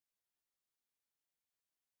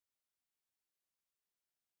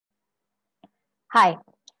Hi,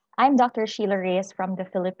 I'm Dr. Sheila Reyes from the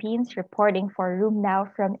Philippines, reporting for Room Now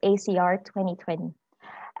from ACR 2020.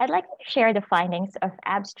 I'd like to share the findings of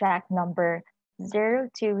abstract number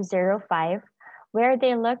 0205, where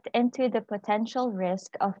they looked into the potential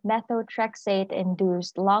risk of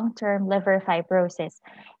methotrexate-induced long-term liver fibrosis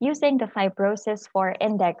using the Fibrosis 4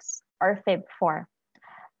 Index, or FIB-4.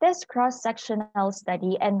 This cross-sectional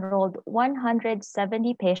study enrolled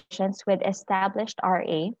 170 patients with established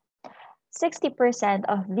RA. 60%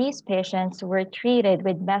 of these patients were treated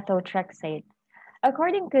with methotrexate.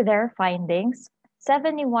 According to their findings,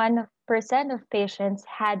 71% of patients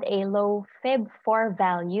had a low FIB-4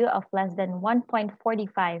 value of less than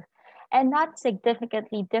 1.45 and not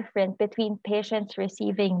significantly different between patients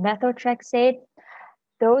receiving methotrexate,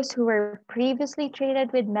 those who were previously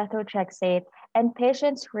treated with methotrexate, and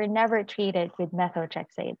patients who were never treated with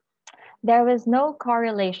methotrexate. There was no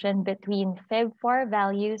correlation between FIB-4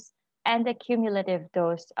 values and the cumulative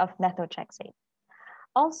dose of methotrexate.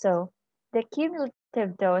 Also, the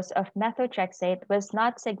cumulative dose of methotrexate was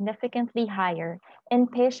not significantly higher in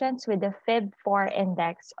patients with a FIB-4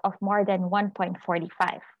 index of more than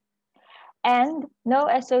 1.45. And no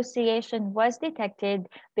association was detected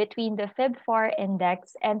between the FIB-4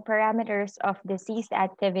 index and parameters of disease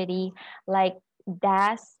activity like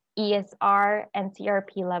DAS, ESR, and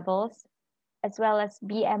CRP levels, as well as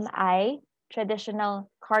BMI, traditional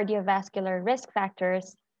cardiovascular risk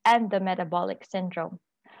factors, and the metabolic syndrome.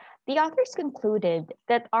 The authors concluded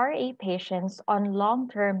that RA patients on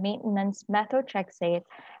long-term maintenance methotrexate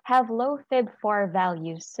have low FIB-4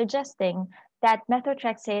 values, suggesting that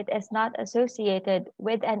methotrexate is not associated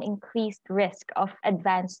with an increased risk of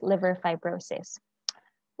advanced liver fibrosis.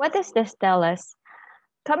 What does this tell us?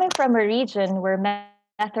 Coming from a region where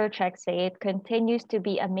methotrexate continues to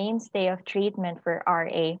be a mainstay of treatment for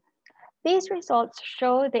RA, these results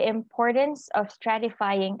show the importance of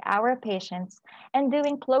stratifying our patients and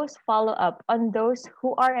doing close follow-up on those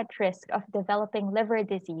who are at risk of developing liver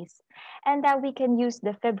disease, and that we can use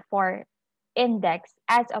the FIB-4 index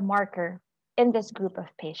as a marker in this group of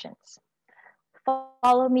patients.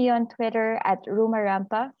 Follow me on Twitter at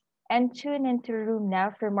Rumarampa and tune into Room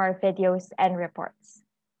Now for more videos and reports.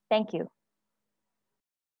 Thank you.